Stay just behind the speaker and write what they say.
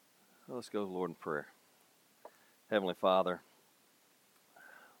Let's go to the Lord in prayer. Heavenly Father,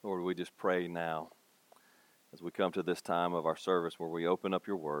 Lord, we just pray now as we come to this time of our service where we open up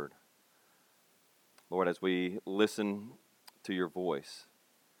your word. Lord, as we listen to your voice,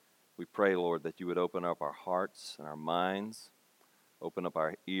 we pray, Lord, that you would open up our hearts and our minds, open up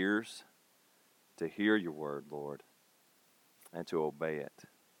our ears to hear your word, Lord, and to obey it.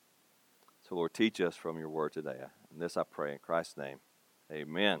 So, Lord, teach us from your word today. And this I pray in Christ's name.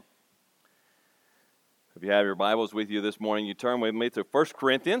 Amen. If you have your Bibles with you this morning, you turn with me to 1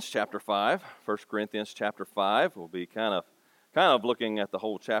 Corinthians chapter 5. 1 Corinthians chapter 5. We'll be kind of looking at the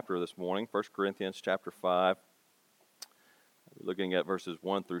whole chapter this morning. 1 Corinthians chapter 5. We're looking at verses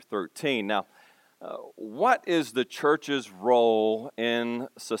 1 through 13. Now, what is the church's role in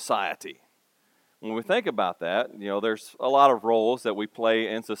society? When we think about that, there's a lot of roles that we play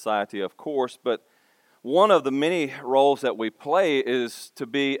in society, of course, but one of the many roles that we play is to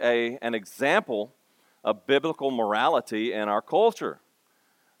be an example of biblical morality in our culture.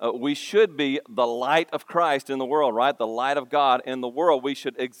 We should be the light of Christ in the world, right? The light of God in the world. We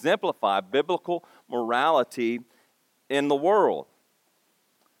should exemplify biblical morality in the world.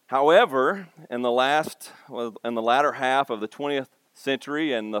 However, in the latter half of the 20th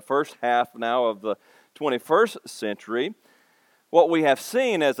century and the first half now of the 21st century, what we have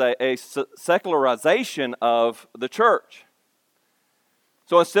seen is a secularization of the church.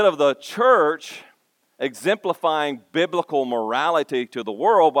 So instead of the church exemplifying biblical morality to the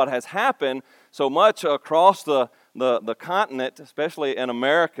world, what has happened so much across the continent, especially in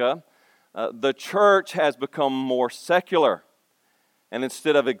America, the church has become more secular. And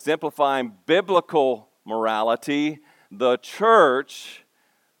instead of exemplifying biblical morality, the church,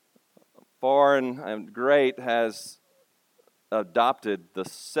 far and great, has adopted the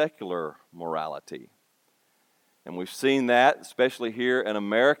secular morality. And we've seen that, especially here in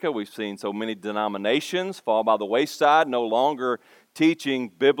America. We've seen so many denominations fall by the wayside, no longer teaching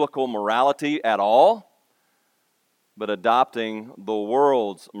biblical morality at all, but adopting the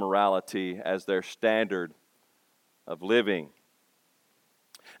world's morality as their standard of living.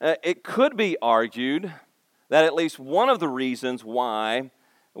 It could be argued that at least one of the reasons why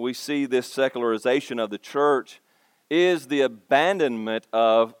we see this secularization of the church is the abandonment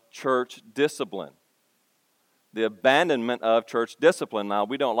of church discipline. The abandonment of church discipline. Now,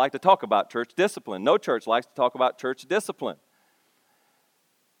 we don't like to talk about church discipline. No church likes to talk about church discipline.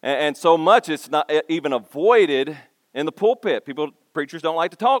 And so much it's not even avoided in the pulpit. Preachers don't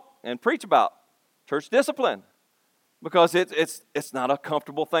like to talk and preach about church discipline because it's not a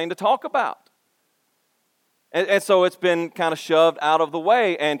comfortable thing to talk about. And so it's been kind of shoved out of the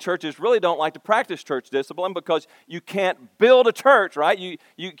way, and churches really don't like to practice church discipline because you can't build a church, right?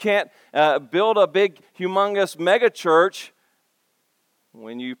 You can't build a big, humongous mega church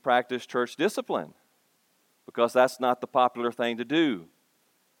when you practice church discipline because that's not the popular thing to do.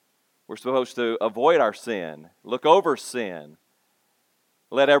 We're supposed to avoid our sin, look over sin,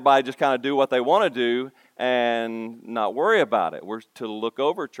 let everybody just kind of do what they want to do and not worry about it. We're to look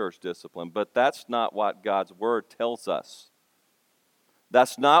over church discipline, but that's not what God's Word tells us.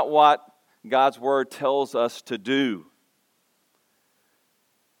 That's not what God's Word tells us to do.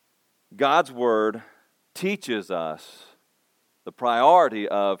 God's Word teaches us the priority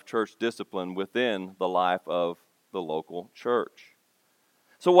of church discipline within the life of the local church.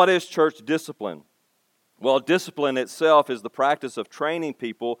 So what is church discipline? Well, discipline itself is the practice of training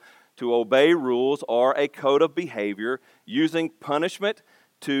people to obey rules or a code of behavior using punishment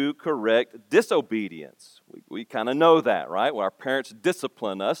to correct disobedience. We kind of know that, right? When our parents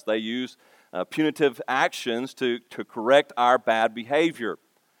discipline us, they use punitive actions to correct our bad behavior.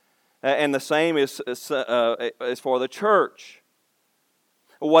 And the same is for the church.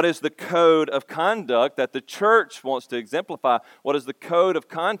 What is the code of conduct that the church wants to exemplify? What is the code of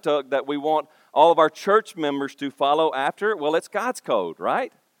conduct that we want all of our church members to follow after? Well, it's God's code,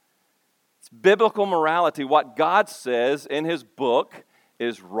 right? It's biblical morality. What God says in His book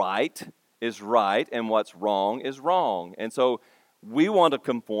is right, and what's wrong is wrong. And so we want to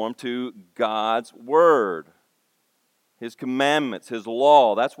conform to God's Word, His commandments, His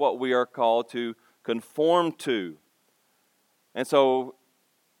law. That's what we are called to conform to. And so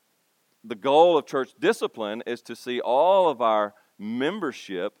the goal of church discipline is to see all of our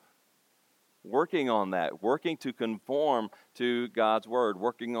membership working on that, working to conform to God's Word,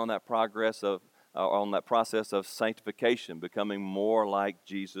 working on that process of sanctification, becoming more like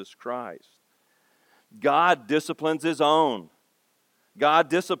Jesus Christ. God disciplines His own. God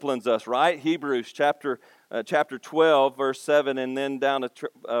disciplines us, right? Hebrews chapter 12, verse 7, and then down to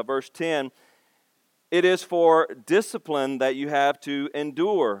verse 10. It is for discipline that you have to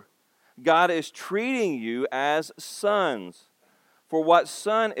endure. God is treating you as sons. For what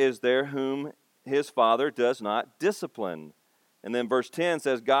son is there whom his father does not discipline? And then verse 10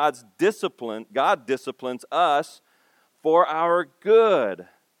 says, God disciplines us for our good,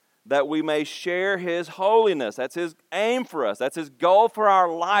 that we may share his holiness. That's his aim for us. That's his goal for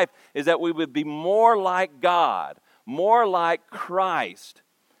our life, is that we would be more like God, more like Christ.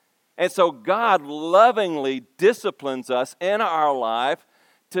 And so God lovingly disciplines us in our life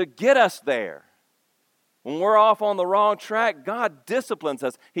to get us there. When we're off on the wrong track, God disciplines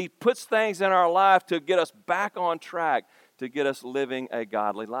us. He puts things in our life to get us back on track, to get us living a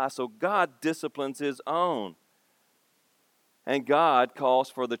godly life. So God disciplines his own. And God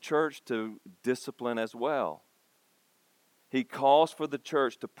calls for the church to discipline as well. He calls for the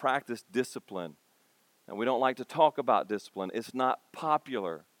church to practice discipline. And we don't like to talk about discipline. It's not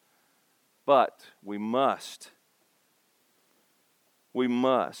popular. But we must. We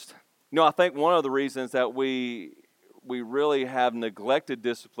must. You know, I think one of the reasons that we really have neglected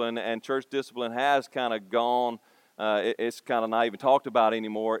discipline, and church discipline has kind of gone, it's kind of not even talked about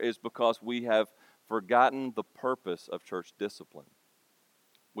anymore, is because we have forgotten the purpose of church discipline.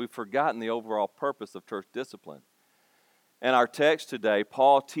 We've forgotten the overall purpose of church discipline. In our text today,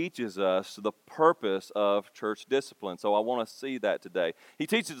 Paul teaches us the purpose of church discipline. So I want to see that today. He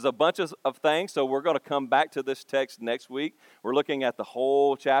teaches a bunch of things, so we're going to come back to this text next week. We're looking at the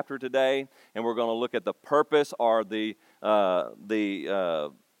whole chapter today, and we're going to look at the purpose or the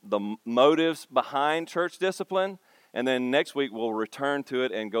motives behind church discipline. And then next week we'll return to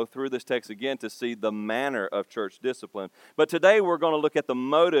it and go through this text again to see the manner of church discipline. But today we're going to look at the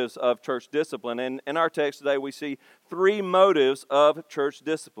motives of church discipline. And in our text today we see three motives of church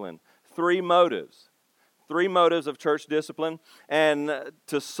discipline. Three motives of church discipline. And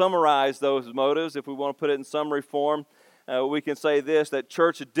to summarize those motives, if we want to put it in summary form, we can say this, that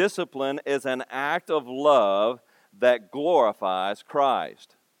church discipline is an act of love that glorifies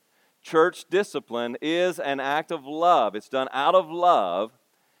Christ. Church discipline is an act of love. It's done out of love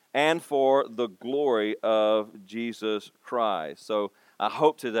and for the glory of Jesus Christ. So I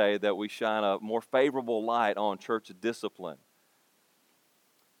hope today that we shine a more favorable light on church discipline.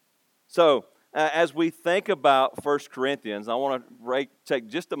 So as we think about 1 Corinthians, I want to take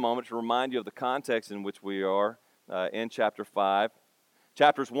just a moment to remind you of the context in which we are in chapter 5.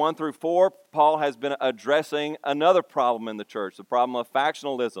 Chapters 1 through 4, Paul has been addressing another problem in the church, the problem of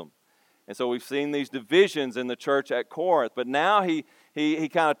factionalism. And so we've seen these divisions in the church at Corinth. But now he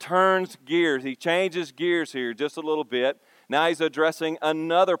kind of turns gears. He changes gears here just a little bit. Now he's addressing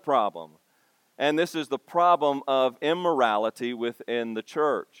another problem. And this is the problem of immorality within the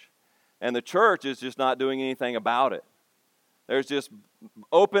church. And the church is just not doing anything about it. There's just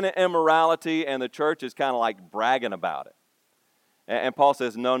open immorality, and the church is kind of like bragging about it. And Paul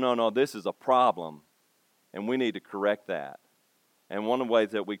says, no, this is a problem. And we need to correct that. And one of the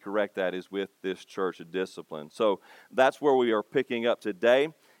ways that we correct that is with this church of discipline. So that's where we are picking up today.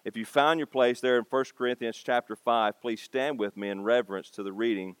 If you found your place there in 1 Corinthians chapter 5, please stand with me in reverence to the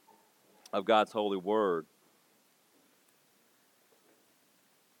reading of God's holy word.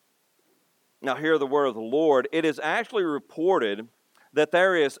 Now hear the word of the Lord. It is actually reported that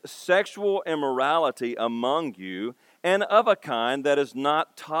there is sexual immorality among you, and of a kind that is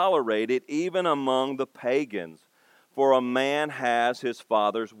not tolerated even among the pagans. For a man has his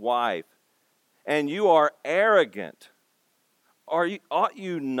father's wife, and you are arrogant. Ought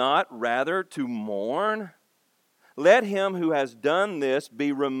you not rather to mourn? Let him who has done this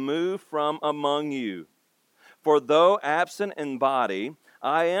be removed from among you. For though absent in body,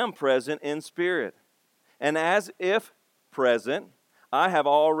 I am present in spirit. And as if present, I have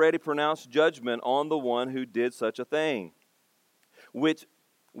already pronounced judgment on the one who did such a thing. When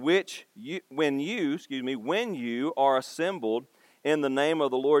you are assembled in the name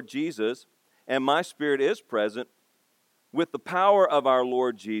of the Lord Jesus, and my spirit is present, with the power of our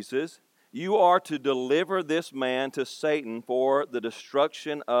Lord Jesus, you are to deliver this man to Satan for the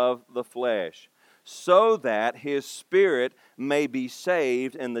destruction of the flesh, so that his spirit may be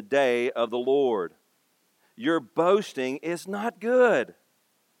saved in the day of the Lord. Your boasting is not good.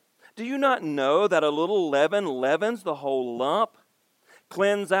 Do you not know that a little leaven leavens the whole lump?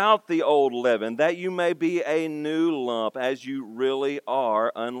 Cleanse out the old leaven, that you may be a new lump, as you really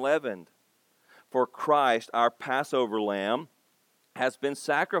are unleavened. For Christ, our Passover lamb, has been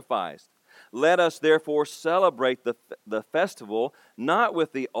sacrificed. Let us therefore celebrate the festival, not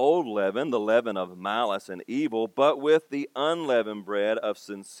with the old leaven, the leaven of malice and evil, but with the unleavened bread of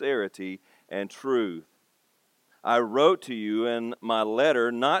sincerity and truth. I wrote to you in my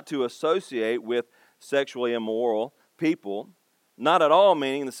letter not to associate with sexually immoral people, Not at all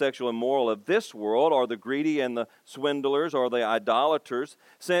meaning the sexual immoral of this world, or the greedy and the swindlers, or the idolaters,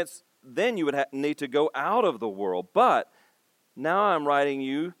 since then you would need to go out of the world. But now I'm writing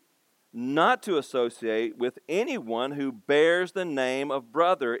you not to associate with anyone who bears the name of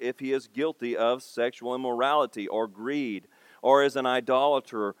brother if he is guilty of sexual immorality or greed, or is an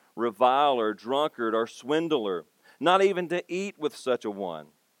idolater, reviler, drunkard, or swindler, not even to eat with such a one.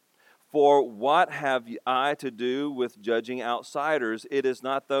 For what have I to do with judging outsiders? Is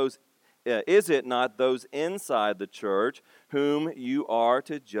it not those inside the church whom you are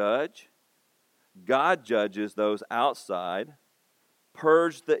to judge? God judges those outside.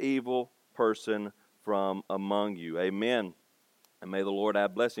 Purge the evil person from among you. Amen. And may the Lord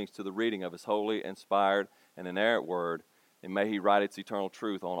add blessings to the reading of His holy, inspired, and inerrant word. And may He write its eternal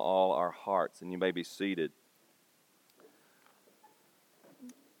truth on all our hearts. And you may be seated.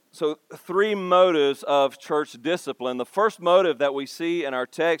 So, 3 motives of church discipline. The first motive that we see in our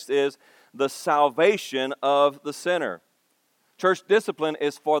text is the salvation of the sinner. Church discipline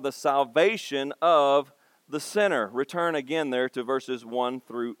is for the salvation of the sinner. Return again there to verses 1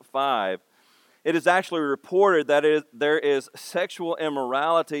 through 5. It is actually reported that there is sexual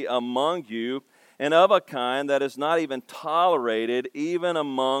immorality among you, and of a kind that is not even tolerated even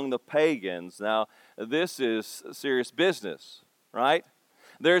among the pagans. Now, this is serious business, right?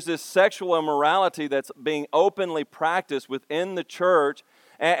 There's this sexual immorality that's being openly practiced within the church,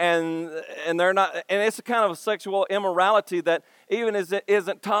 and they're not, and it's a kind of a sexual immorality that even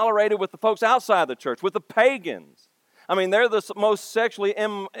isn't tolerated with the folks outside the church, with the pagans. I mean, they're the most sexually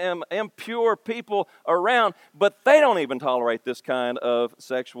impure people around, but they don't even tolerate this kind of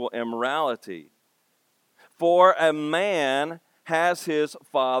sexual immorality. For a man has his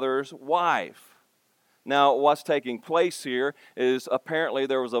father's wife. Now, what's taking place here is apparently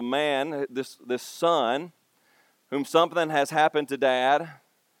there was a man, this son, whom something has happened to dad,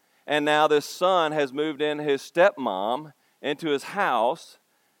 and now this son has moved in his stepmom into his house,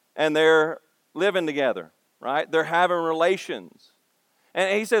 and they're living together, right? They're having relations.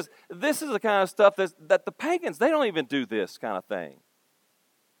 And he says, this is the kind of stuff that the pagans, they don't even do this kind of thing.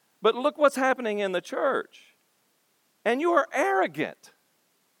 But look what's happening in the church. And you are arrogant.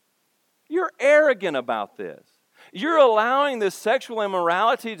 You're arrogant about this. You're allowing this sexual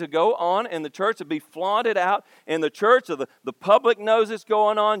immorality to go on in the church, to be flaunted out in the church. So the public knows it's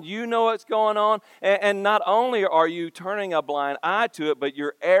going on. You know it's going on. And not only are you turning a blind eye to it, but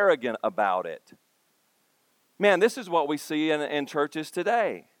you're arrogant about it. Man, this is what we see in churches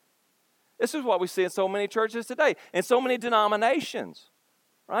today. This is what we see in so many churches today, in so many denominations,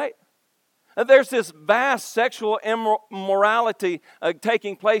 right? There's this vast sexual immorality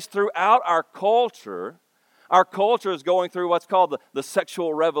taking place throughout our culture. Our culture is going through what's called the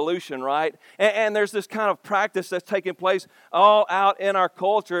sexual revolution, right? And there's this kind of practice that's taking place all out in our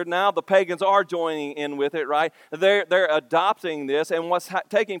culture. Now the pagans are joining in with it, right? They're adopting this. And what's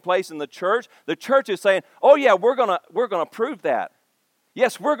taking place in the church is saying, oh yeah, we're gonna prove that.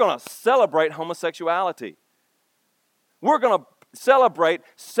 Yes, we're going to celebrate homosexuality. We're going to celebrate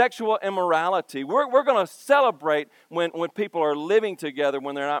sexual immorality. We're going to celebrate when people are living together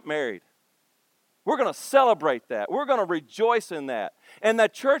when they're not married. We're going to celebrate that. We're going to rejoice in that. And the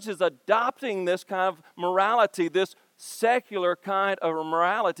church is adopting this kind of morality, this secular kind of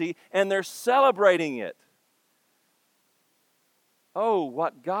morality, and they're celebrating it. Oh,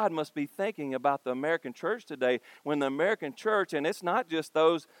 what God must be thinking about the American church today, when the American church, and it's not just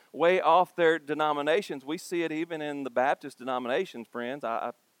those way off their denominations, we see it even in the Baptist denominations, friends,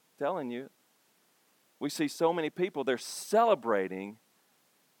 I'm telling you. We see so many people, they're celebrating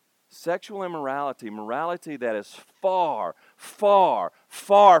sexual immorality, morality that is far, far,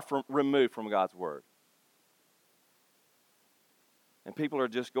 far removed from God's Word. And people are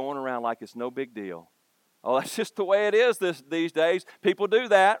just going around like it's no big deal. Oh, that's just the way it is these days. People do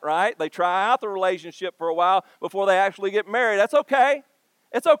that, right? They try out the relationship for a while before they actually get married. That's okay.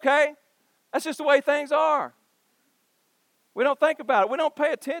 It's okay. That's just the way things are. We don't think about it. We don't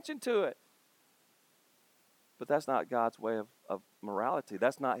pay attention to it. But that's not God's way of morality.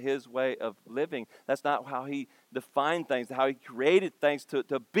 That's not His way of living. That's not how He defined things, how He created things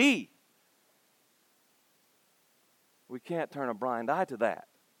to be. We can't turn a blind eye to that.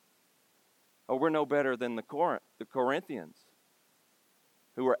 Oh, we're no better than the Corinthians,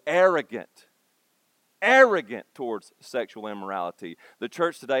 who were arrogant towards sexual immorality. The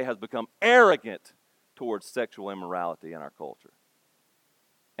church today has become arrogant towards sexual immorality in our culture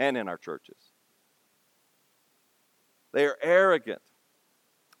and in our churches. They are arrogant.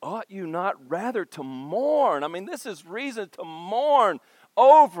 Ought you not rather to mourn? I mean, this is reason to mourn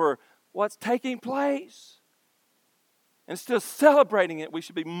over what's taking place. Instead of celebrating it, we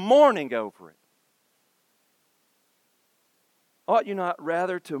should be mourning over it. Ought you not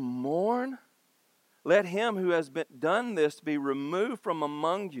rather to mourn? Let him who has done this be removed from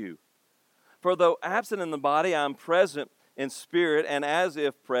among you. For though absent in the body, I am present in spirit, and as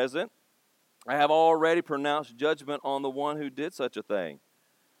if present, I have already pronounced judgment on the one who did such a thing.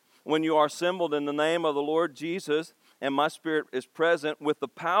 When you are assembled in the name of the Lord Jesus, and my spirit is present with the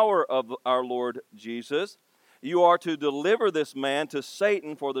power of our Lord Jesus, you are to deliver this man to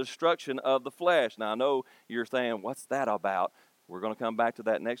Satan for the destruction of the flesh. Now, I know you're saying, what's that about? We're going to come back to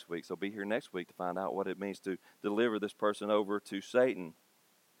that next week, so be here next week to find out what it means to deliver this person over to Satan.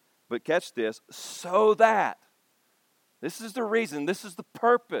 But catch this, so that, this is the reason, this is the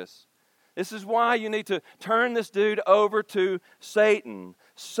purpose. This is why you need to turn this dude over to Satan,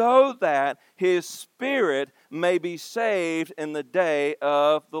 so that his spirit may be saved in the day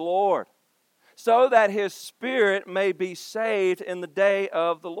of the Lord. So that his spirit may be saved in the day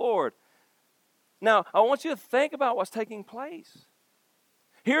of the Lord. Now, I want you to think about what's taking place.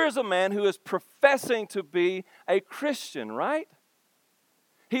 Here is a man who is professing to be a Christian, right?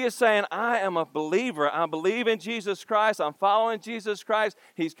 He is saying, I am a believer. I believe in Jesus Christ. I'm following Jesus Christ.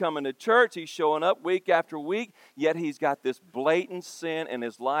 He's coming to church. He's showing up week after week. Yet he's got this blatant sin in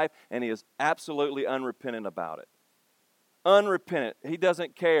his life, and he is absolutely unrepentant about it. Unrepentant. He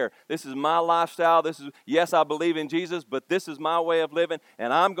doesn't care. This is my lifestyle. Yes, I believe in Jesus, but this is my way of living,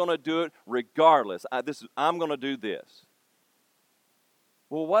 and I'm going to do it regardless. I'm going to do this.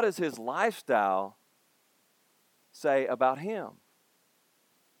 Well, what does his lifestyle say about him?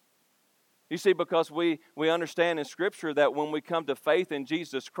 You see, because we understand in Scripture that when we come to faith in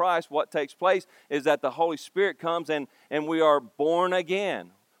Jesus Christ, what takes place is that the Holy Spirit comes and we are born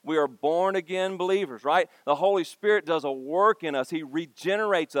again. We are born again believers, right? The Holy Spirit does a work in us. He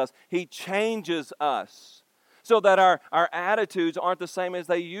regenerates us. He changes us so that our attitudes aren't the same as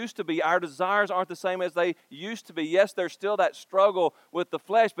they used to be. Our desires aren't the same as they used to be. Yes, there's still that struggle with the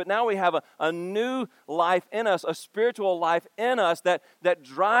flesh, but now we have a new life in us, a spiritual life in us that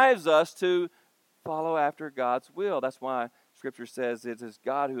drives us to follow after God's will. That's why Scripture says it is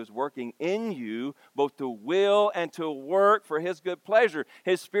God who is working in you both to will and to work for His good pleasure.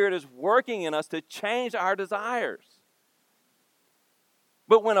 His Spirit is working in us to change our desires.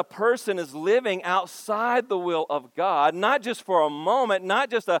 But when a person is living outside the will of God, not just for a moment, not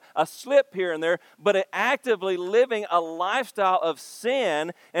just a slip here and there, but actively living a lifestyle of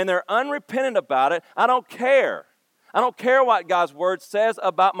sin, and they're unrepentant about it, I don't care. I don't care what God's Word says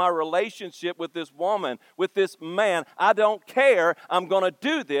about my relationship with this woman, with this man. I don't care. I'm going to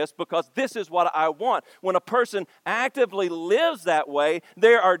do this because this is what I want. When a person actively lives that way,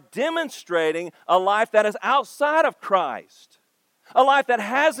 they are demonstrating a life that is outside of Christ, a life that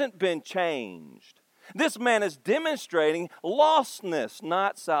hasn't been changed. This man is demonstrating lostness,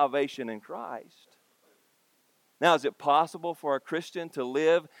 not salvation in Christ. Now, is it possible for a Christian to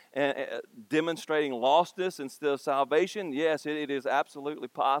live demonstrating lostness instead of salvation? Yes, it is absolutely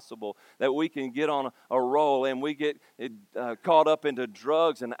possible that we can get on a roll and we get caught up into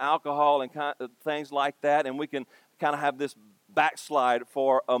drugs and alcohol and things like that, and we can kind of have this backslide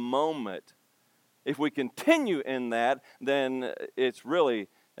for a moment. If we continue in that, then it's really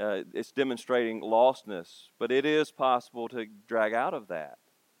it's demonstrating lostness. But it is possible to drag out of that.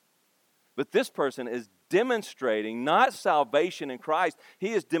 But this person is demonstrating not salvation in Christ. He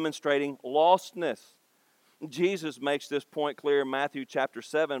is demonstrating lostness. Jesus makes this point clear in Matthew chapter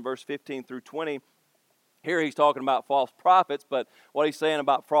 7, verse 15 through 20. Here he's talking about false prophets, but what he's saying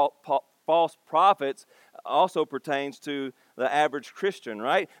about false prophets also pertains to the average Christian,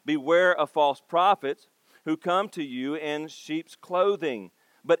 right? Beware of false prophets who come to you in sheep's clothing,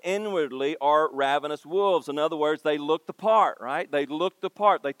 but inwardly are ravenous wolves. In other words, they look the part, right? They look the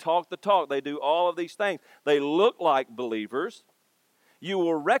part. They talk the talk. They do all of these things. They look like believers. You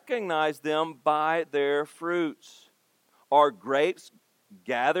will recognize them by their fruits. Are grapes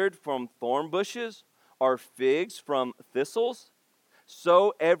gathered from thorn bushes? Are figs from thistles?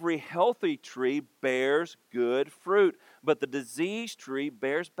 So every healthy tree bears good fruit, but the diseased tree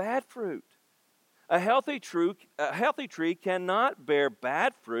bears bad fruit. A healthy tree cannot bear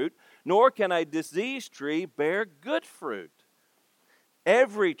bad fruit, nor can a diseased tree bear good fruit.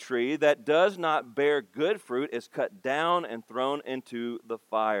 Every tree that does not bear good fruit is cut down and thrown into the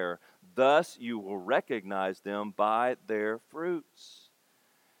fire. Thus you will recognize them by their fruits.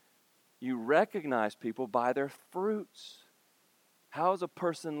 You recognize people by their fruits. How is a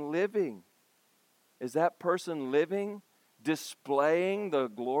person living? Is that person living, displaying the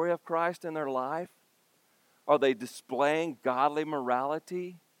glory of Christ in their life? Are they displaying godly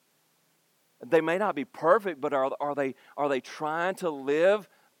morality? They may not be perfect, but are they trying to live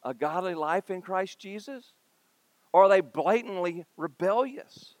a godly life in Christ Jesus? Or are they blatantly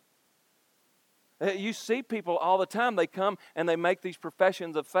rebellious? You see people all the time. They come and they make these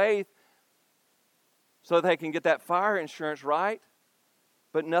professions of faith so they can get that fire insurance, right?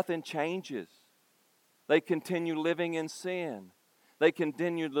 But nothing changes. They continue living in sin. They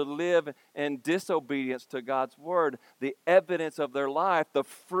continue to live in disobedience to God's word. The evidence of their life, the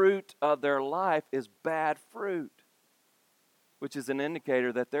fruit of their life is bad fruit, which is an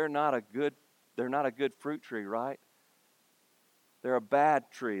indicator that they're not a good fruit tree, right? They're a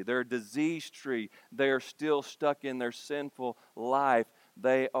bad tree. They're a diseased tree. They are still stuck in their sinful life.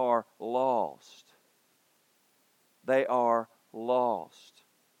 They are lost. They are lost.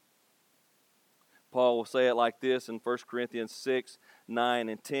 Paul will say it like this in 1 Corinthians 6, 9,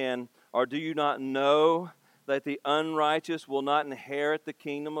 and 10. Or do you not know that the unrighteous will not inherit the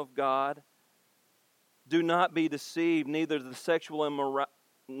kingdom of God? Do not be deceived, neither the sexually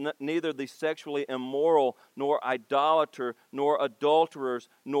immoral, nor idolater, nor adulterers,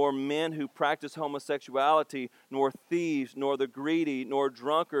 nor men who practice homosexuality, nor thieves, nor the greedy, nor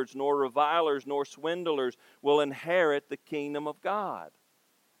drunkards, nor revilers, nor swindlers will inherit the kingdom of God.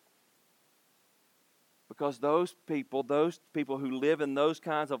 Because those people who live in those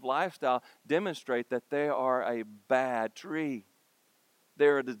kinds of lifestyle demonstrate that they are a bad tree.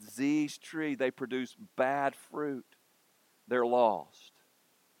 They're a diseased tree. They produce bad fruit. They're lost.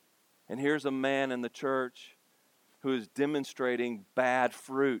 And here's a man in the church who is demonstrating bad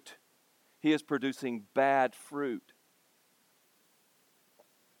fruit. He is producing bad fruit.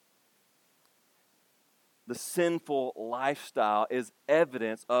 The sinful lifestyle is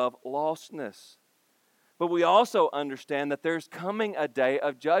evidence of lostness. But we also understand that there's coming a day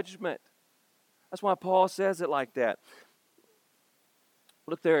of judgment. That's why Paul says it like that.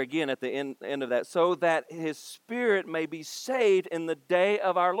 Look there again at the end of that. So that his spirit may be saved in the day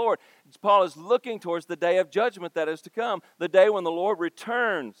of our Lord. Paul is looking towards the day of judgment that is to come. The day when the Lord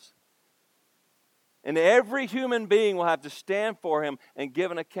returns. And every human being will have to stand for him and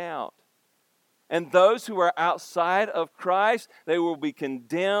give an account. And those who are outside of Christ, they will be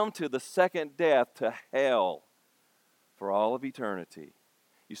condemned to the second death, to hell, for all of eternity.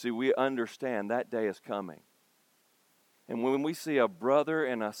 You see, we understand that day is coming. And when we see a brother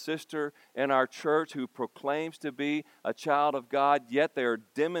and a sister in our church who proclaims to be a child of God, yet they are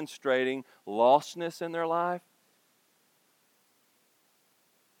demonstrating lostness in their life,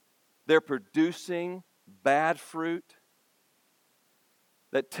 they're producing bad fruit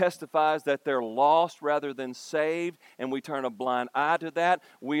that testifies that they're lost rather than saved, and we turn a blind eye to that,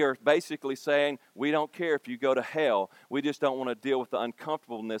 we are basically saying, we don't care if you go to hell. We just don't want to deal with the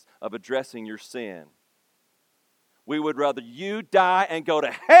uncomfortableness of addressing your sin. We would rather you die and go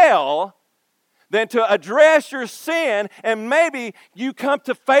to hell than to address your sin and maybe you come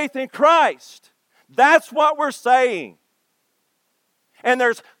to faith in Christ. That's what we're saying. And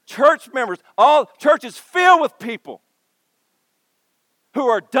there's church members, all churches filled with people who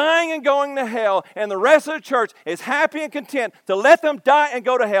are dying and going to hell, and the rest of the church is happy and content to let them die and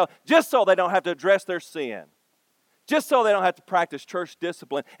go to hell just so they don't have to address their sin. Just so they don't have to practice church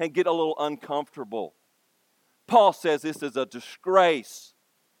discipline and get a little uncomfortable. Paul says this is a disgrace.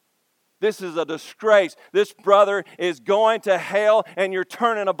 This is a disgrace. This brother is going to hell and you're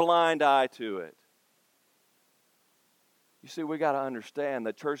turning a blind eye to it. You see, we got to understand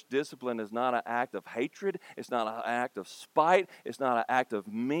that church discipline is not an act of hatred. It's not an act of spite. It's not an act of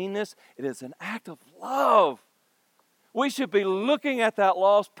meanness. It is an act of love. We should be looking at that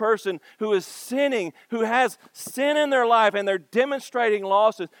lost person who is sinning, who has sin in their life, and they're demonstrating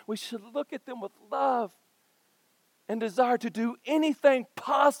losses. We should look at them with love and desire to do anything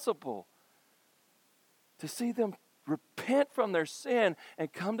possible to see them repent from their sin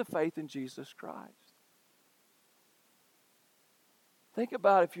and come to faith in Jesus Christ. Think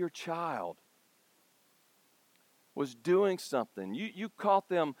about if your child was doing something. You caught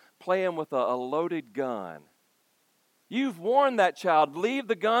them playing with a loaded gun. You've warned that child, leave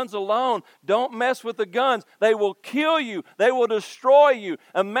the guns alone. Don't mess with the guns. They will kill you. They will destroy you.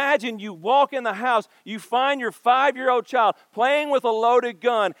 Imagine you walk in the house, you find your 5-year-old child playing with a loaded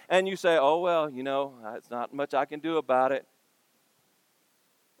gun, and you say, oh, well, it's not much I can do about it.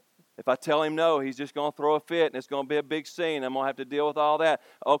 If I tell him no, he's just going to throw a fit and it's going to be a big scene. I'm going to have to deal with all that.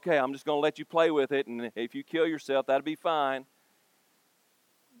 Okay, I'm just going to let you play with it, and if you kill yourself, that'll be fine.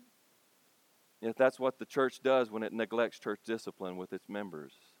 Yet that's what the church does when it neglects church discipline with its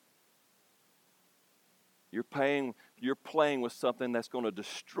members. You're playing with something that's going to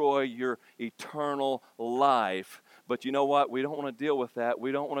destroy your eternal life But you know what? We don't want to deal with that.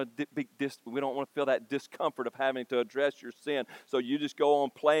 We don't want to we don't want to feel that discomfort of having to address your sin. So you just go on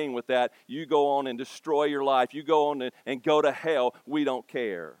playing with that. You go on and destroy your life. You go on and go to hell. We don't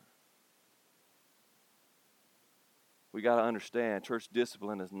care. We got to understand, church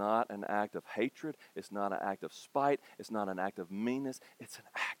discipline is not an act of hatred. It's not an act of spite. It's not an act of meanness. It's an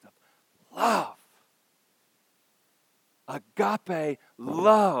act of love. Agape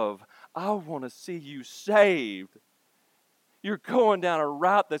love. I want to see you saved. You're going down a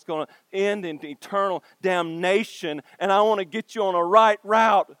route that's going to end in eternal damnation, and I want to get you on a right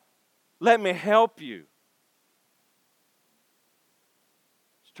route. Let me help you.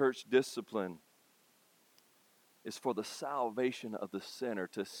 Church discipline is for the salvation of the sinner,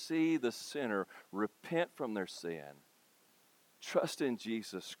 to see the sinner repent from their sin, trust in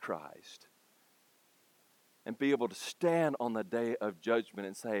Jesus Christ, and be able to stand on the day of judgment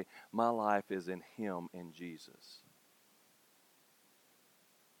and say, my life is in Him, in Jesus.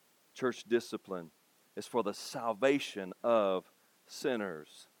 Church discipline is for the salvation of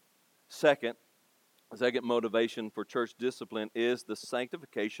sinners. Second motivation for church discipline is the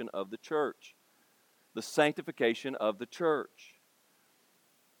sanctification of the church. The sanctification of the church.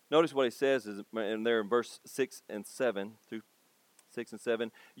 Notice what he says in verse 6 and 7, through 6 and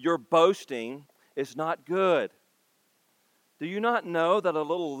 7. Your boasting is not good. Do you not know that a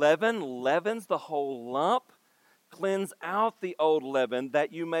little leaven leavens the whole lump? Cleanse out the old leaven,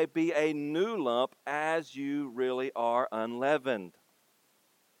 that you may be a new lump, as you really are unleavened.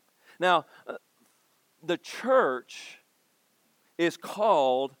 Now, the church is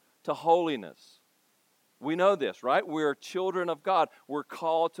called to holiness. We know this, right? We're children of God. We're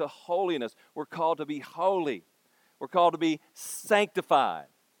called to holiness. We're called to be holy. We're called to be sanctified,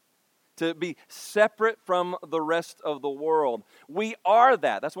 to be separate from the rest of the world. We are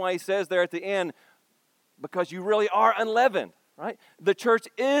that. That's why he says there at the end, because you really are unleavened, right? The church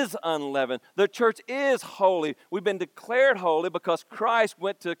is unleavened. The church is holy. We've been declared holy because Christ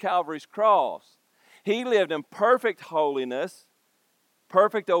went to Calvary's cross. He lived in perfect holiness,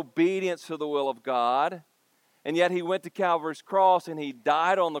 perfect obedience to the will of God. And yet He went to Calvary's cross and He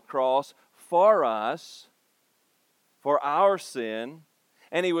died on the cross for us, for our sin.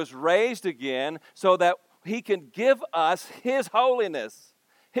 And He was raised again so that He can give us His holiness,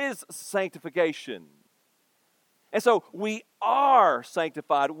 His sanctification. And so we are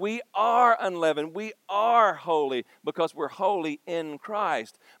sanctified. We are unleavened. We are holy because we're holy in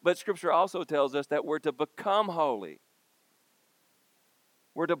Christ. But Scripture also tells us that we're to become holy.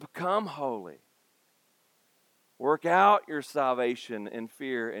 We're to become holy. Work out your salvation in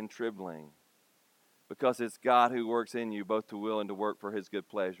fear and trembling, because it's God who works in you both to will and to work for His good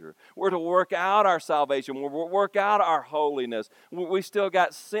pleasure. We're to work out our salvation. We'll work out our holiness. We still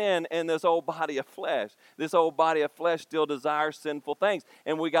got sin in this old body of flesh. This old body of flesh still desires sinful things,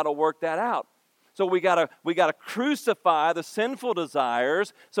 and we got to work that out. So we got to crucify the sinful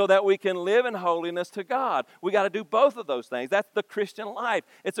desires so that we can live in holiness to God. We got to do both of those things. That's the Christian life.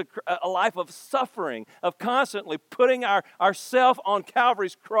 It's a life of suffering, of constantly putting ourself on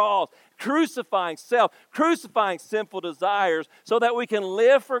Calvary's cross, crucifying self, crucifying sinful desires so that we can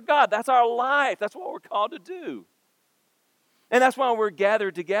live for God. That's our life. That's what we're called to do. And that's why we're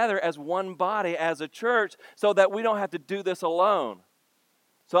gathered together as one body, as a church, so that we don't have to do this alone.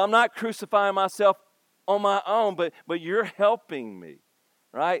 So I'm not crucifying myself on my own, but you're helping me,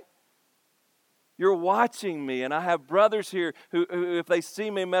 right? You're watching me, and I have brothers here who if they see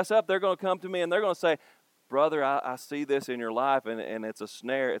me mess up, they're going to come to me and they're going to say, brother, I see this in your life, and it's a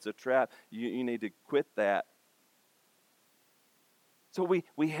snare, it's a trap. You need to quit that. So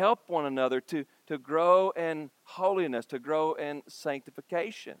we help one another to grow in holiness, to grow in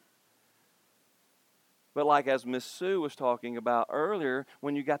sanctification. But like as Miss Sue was talking about earlier,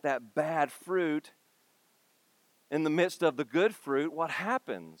 when you got that bad fruit in the midst of the good fruit, what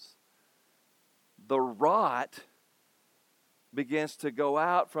happens? The rot begins to go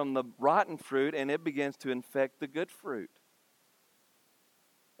out from the rotten fruit, and it begins to infect the good fruit.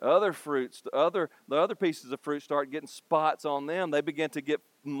 Other fruits, the other pieces of fruit start getting spots on them. They begin to get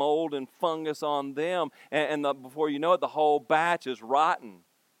mold and fungus on them, and before you know it, the whole batch is rotten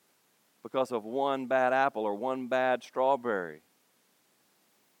because of one bad apple or one bad strawberry.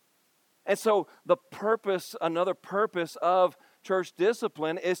 And so another purpose of church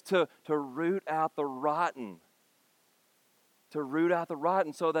discipline is to root out the rotten. To root out the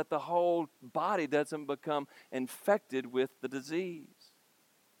rotten so that the whole body doesn't become infected with the disease.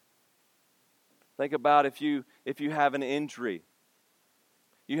 Think about if you have an injury.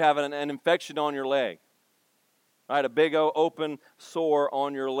 You have an infection on your leg. right? A big open sore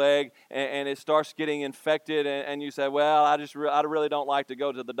on your leg, and it starts getting infected, and you say, well, I really don't like to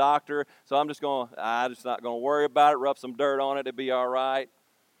go to the doctor, so I'm just not going to worry about it, rub some dirt on it, it'll be all right.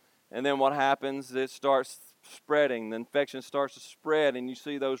 And then what happens, it starts spreading. The infection starts to spread, and you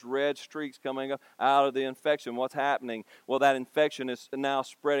see those red streaks coming up out of the infection. What's happening? Well, that infection is now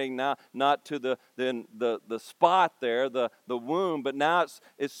spreading, now not to the spot there, the wound, but now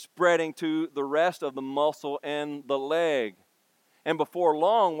it's spreading to the rest of the muscle and the leg. And before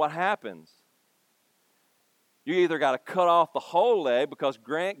long, what happens? You either got to cut off the whole leg because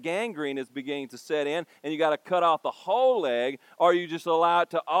gangrene is beginning to set in, and you got to cut off the whole leg, or you just allow it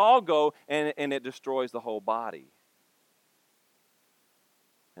to all go, and it destroys the whole body.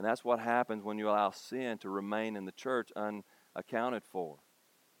 And that's what happens when you allow sin to remain in the church unaccounted for.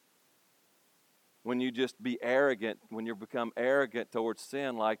 When you just be arrogant, when you become arrogant towards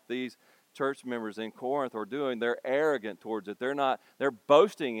sin like these church members in Corinth are doing, they're arrogant towards it. They're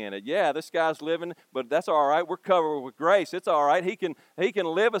boasting in it. Yeah, this guy's living, but that's all right. We're covered with grace. It's all right. He can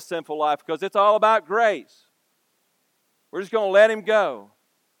live a sinful life because it's all about grace. We're just going to let him go.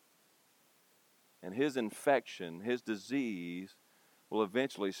 And his infection, his disease, will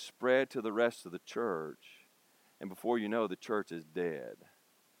eventually spread to the rest of the church. And before you know, the church is dead.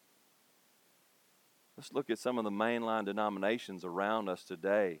 Let's look at some of the mainline denominations around us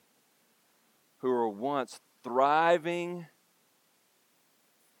today who were once thriving,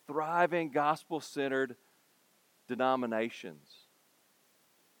 gospel-centered denominations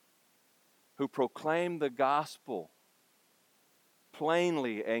who proclaim the gospel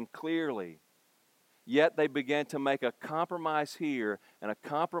plainly and clearly, yet they began to make a compromise here and a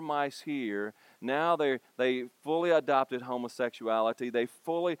compromise here. Now they fully adopted homosexuality. They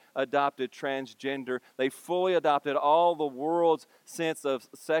fully adopted transgender. They fully adopted all the world's sense of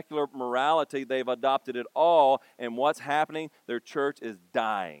secular morality. They've adopted it all. And what's happening? Their church is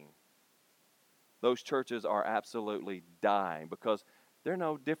dying. Those churches are absolutely dying because they're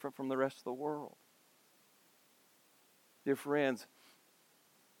no different from the rest of the world. Dear friends,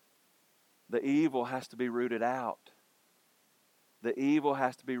 the evil has to be rooted out. The evil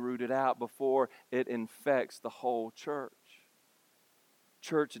has to be rooted out before it infects the whole church.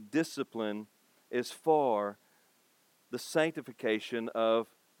 Church discipline is for the sanctification of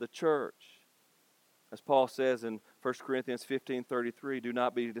the church. As Paul says in 1 Corinthians 15:33, do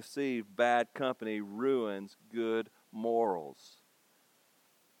not be deceived. Bad company ruins good morals.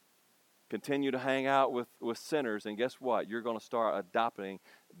 Continue to hang out with sinners, and guess what? You're going to start adopting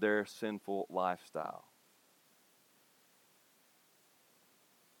their sinful lifestyle.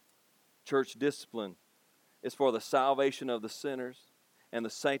 Church discipline is for the salvation of the sinners and the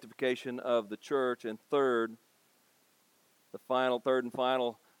sanctification of the church. And third and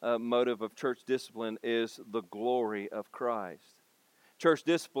final motive of church discipline is the glory of Christ. Church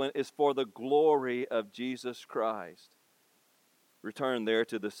discipline is for the glory of Jesus Christ. Return there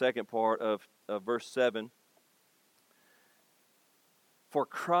to the second part of verse 7. For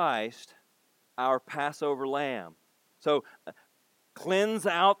Christ, our Passover lamb. So, cleanse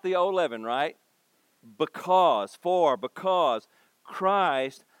out the old leaven, right? Because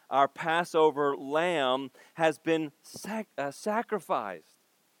Christ, our Passover lamb, has been sacrificed.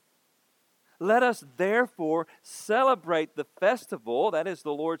 Let us therefore celebrate the festival, that is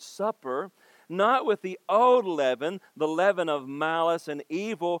the Lord's Supper, not with the old leaven, the leaven of malice and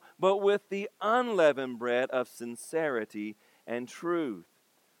evil, but with the unleavened bread of sincerity and truth.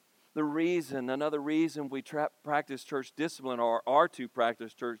 Another reason we practice church discipline, or are to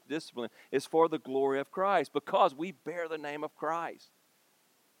practice church discipline, is for the glory of Christ, because we bear the name of Christ.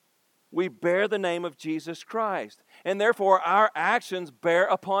 We bear the name of Jesus Christ, and therefore our actions bear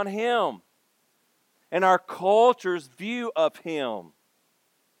upon Him, and our culture's view of Him.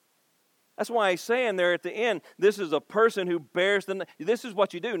 That's why he's saying there at the end, this is a person who bears this is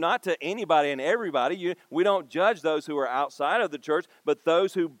what you do, not to anybody and everybody. We don't judge those who are outside of the church, but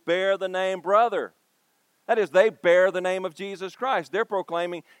those who bear the name brother. That is, they bear the name of Jesus Christ. They're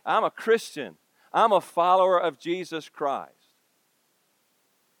proclaiming, I'm a Christian. I'm a follower of Jesus Christ.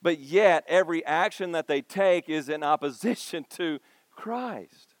 But yet, every action that they take is in opposition to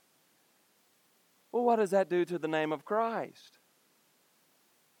Christ. Well, what does that do to the name of Christ?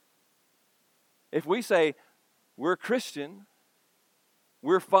 If we say we're Christian,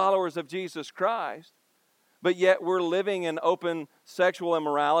 we're followers of Jesus Christ, but yet we're living in open sexual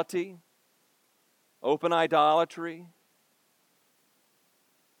immorality, open idolatry,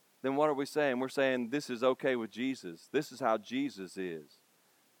 then what are we saying? We're saying this is okay with Jesus. This is how Jesus is.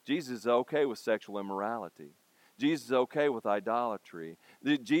 Jesus is okay with sexual immorality. Jesus is okay with idolatry.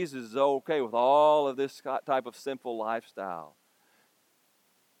 Jesus is okay with all of this type of sinful lifestyle.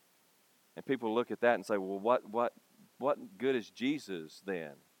 And people look at that and say, well, what good is Jesus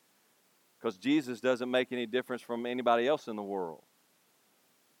then? Because Jesus doesn't make any difference from anybody else in the world.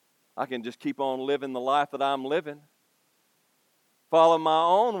 I can just keep on living the life that I'm living, follow my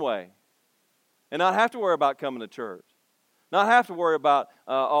own way, and not have to worry about coming to church. Not have to worry about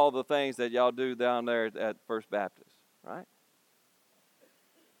all the things that y'all do down there at First Baptist, right?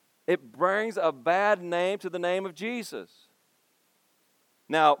 It brings a bad name to the name of Jesus.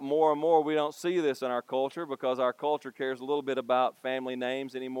 Now, more and more, we don't see this in our culture because our culture cares a little bit about family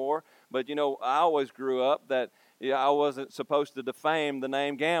names anymore. But, I always grew up that I wasn't supposed to defame the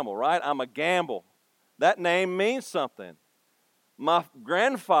name Gamble, right? I'm a Gamble. That name means something. My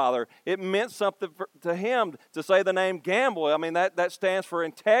grandfather, it meant something to him to say the name Gamble. I mean, that stands for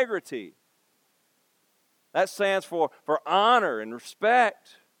integrity. That stands for honor and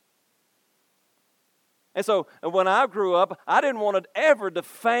respect. And so when I grew up, I didn't want to ever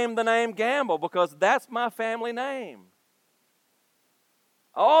defame the name Gamble because that's my family name.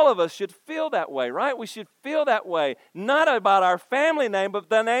 All of us should feel that way, right? We should feel that way, not about our family name, but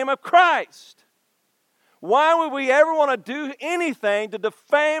the name of Christ. Why would we ever want to do anything to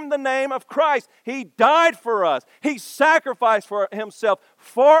defame the name of Christ? He died for us. He sacrificed for himself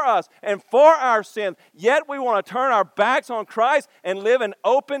for us and for our sins. Yet we want to turn our backs on Christ and live in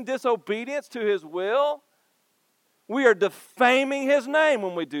open disobedience to his will? We are defaming his name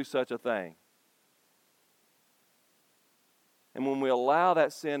when we do such a thing. And when we allow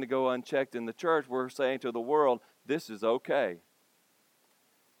that sin to go unchecked in the church, we're saying to the world, this is okay.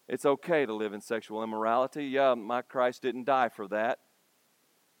 It's okay to live in sexual immorality. Yeah, my Christ didn't die for that.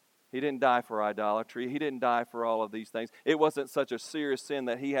 He didn't die for idolatry. He didn't die for all of these things. It wasn't such a serious sin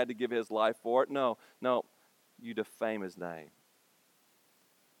that he had to give his life for it. No, you defame his name.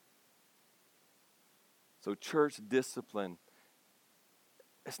 So church discipline,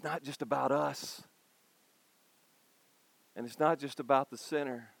 it's not just about us. And it's not just about the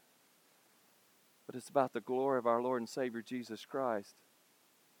sinner. But it's about the glory of our Lord and Savior Jesus Christ.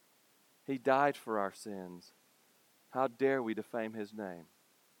 He died for our sins. How dare we defame his name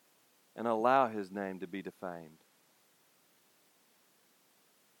and allow his name to be defamed?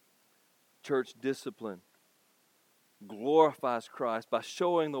 Church discipline glorifies Christ by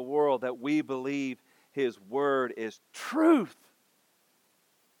showing the world that we believe his word is truth.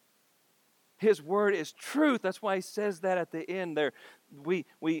 His word is truth. That's why he says that at the end there. We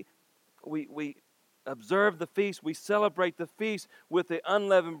observe the feast. We celebrate the feast with the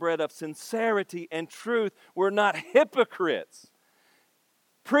unleavened bread of sincerity and truth. We're not hypocrites,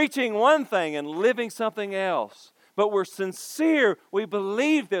 preaching one thing and living something else. But we're sincere. We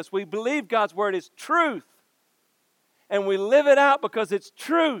believe this. We believe God's word is truth. And we live it out because it's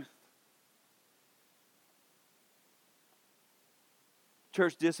truth.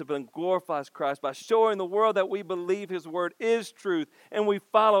 Church discipline glorifies Christ by showing the world that we believe his word is truth and we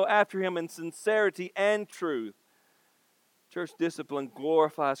follow after him in sincerity and truth. Church discipline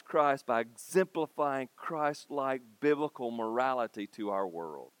glorifies Christ by exemplifying Christ-like biblical morality to our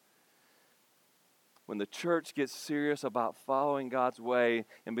world. When the church gets serious about following God's way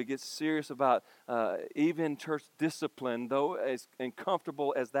and gets serious about even church discipline, though as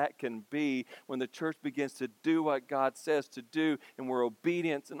uncomfortable as that can be, when the church begins to do what God says to do and we're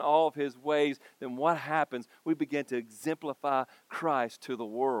obedient in all of his ways, then what happens? We begin to exemplify Christ to the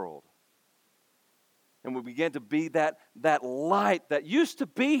world. And we begin to be that light that used to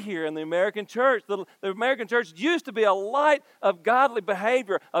be here in the American church. The American church used to be a light of godly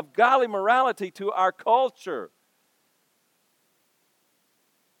behavior, of godly morality to our culture.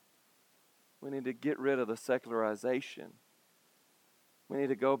 We need to get rid of the secularization. We need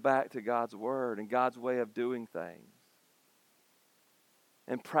to go back to God's word and God's way of doing things.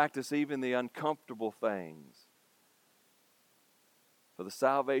 And practice even the uncomfortable things for the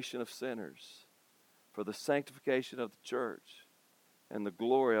salvation of sinners, for the sanctification of the church, and the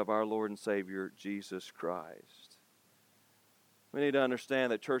glory of our Lord and Savior, Jesus Christ. We need to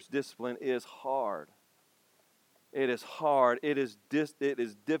understand that church discipline is hard. It is hard. It is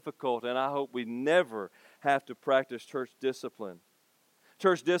difficult, and I hope we never have to practice church discipline.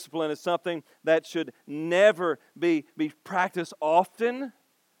 Church discipline is something that should never be practiced often,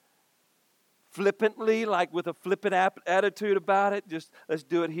 flippantly, like with a flippant attitude about it. Just let's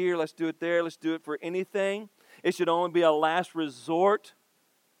do it here, let's do it there, let's do it for anything. It should only be a last resort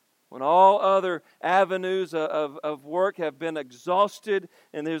when all other avenues of work have been exhausted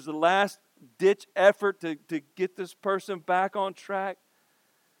and there's the last ditch effort to get this person back on track.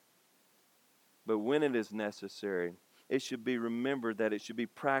 But when it is necessary, it should be remembered that it should be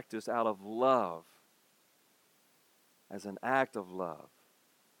practiced out of love, as an act of love,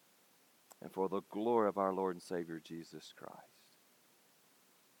 and for the glory of our Lord and Savior Jesus Christ.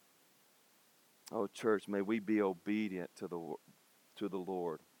 Oh, church, may we be obedient to the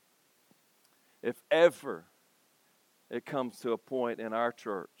Lord. If ever it comes to a point in our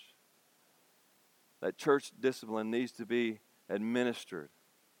church that church discipline needs to be administered,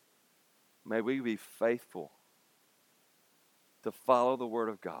 may we be faithful to follow the Word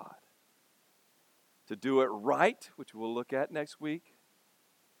of God, to do it right, which we'll look at next week,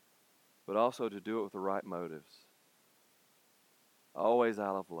 but also to do it with the right motives. Always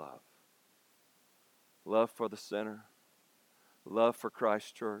out of love. Love for the sinner, love for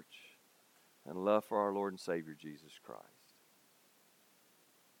Christ's church, and love for our Lord and Savior Jesus Christ.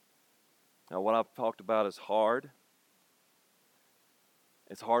 Now, what I've talked about is hard.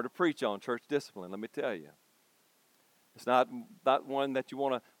 It's hard to preach on church discipline, let me tell you. It's not one that you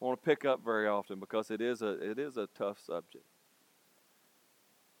want to pick up very often, because it is a tough subject.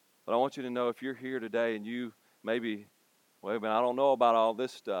 But I want you to know, if you're here today and you maybe, well, I don't know about all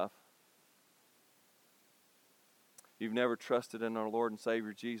this stuff. You've never trusted in our Lord and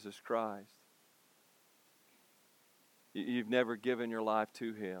Savior Jesus Christ. You've never given your life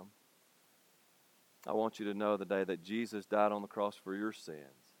to Him. I want you to know today that Jesus died on the cross for your sins.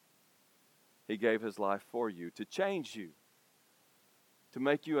 He gave His life for you, to change you, to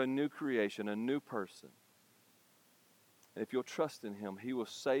make you a new creation, a new person. And if you'll trust in Him, He will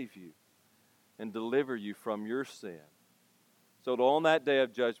save you and deliver you from your sin. So that on that day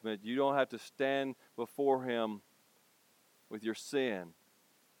of judgment, you don't have to stand before Him with your sin,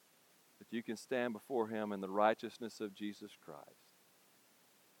 but you can stand before Him in the righteousness of Jesus Christ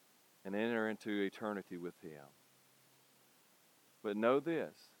and enter into eternity with Him. But know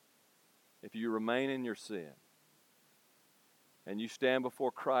this, if you remain in your sin and you stand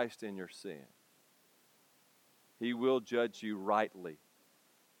before Christ in your sin, He will judge you rightly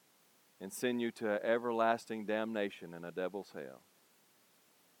and send you to everlasting damnation in a devil's hell.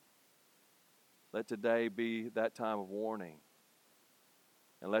 Let today be that time of warning.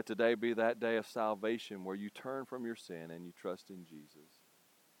 And let today be that day of salvation where you turn from your sin and you trust in Jesus.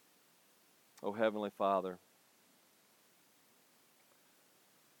 Oh, Heavenly Father,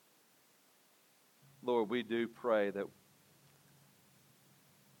 Lord, we do pray that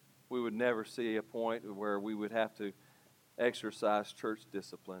we would never see a point where we would have to exercise church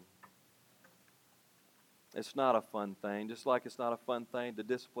discipline. It's not a fun thing, just like it's not a fun thing to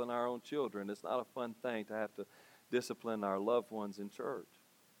discipline our own children. It's not a fun thing to have to discipline our loved ones in church.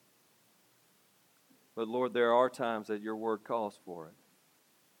 But Lord, there are times that your word calls for it.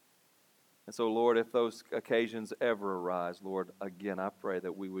 And so, Lord, if those occasions ever arise, Lord, again, I pray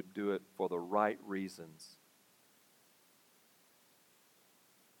that we would do it for the right reasons.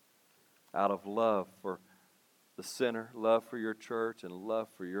 Out of love for the sinner, love for your church, and love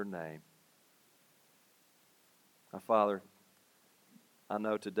for your name. Now, Father, I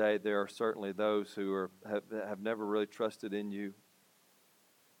know today there are certainly those who have never really trusted in you.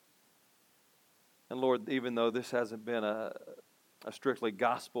 And Lord, even though this hasn't been a strictly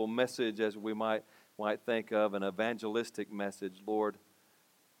gospel message as we might think of, an evangelistic message, Lord,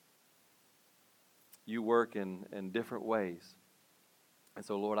 you work in different ways. And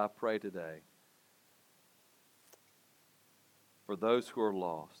so, Lord, I pray today for those who are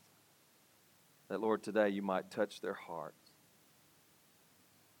lost, that, Lord, today you might touch their hearts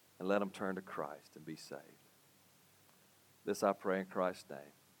and let them turn to Christ and be saved. This I pray in Christ's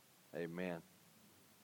name. Amen.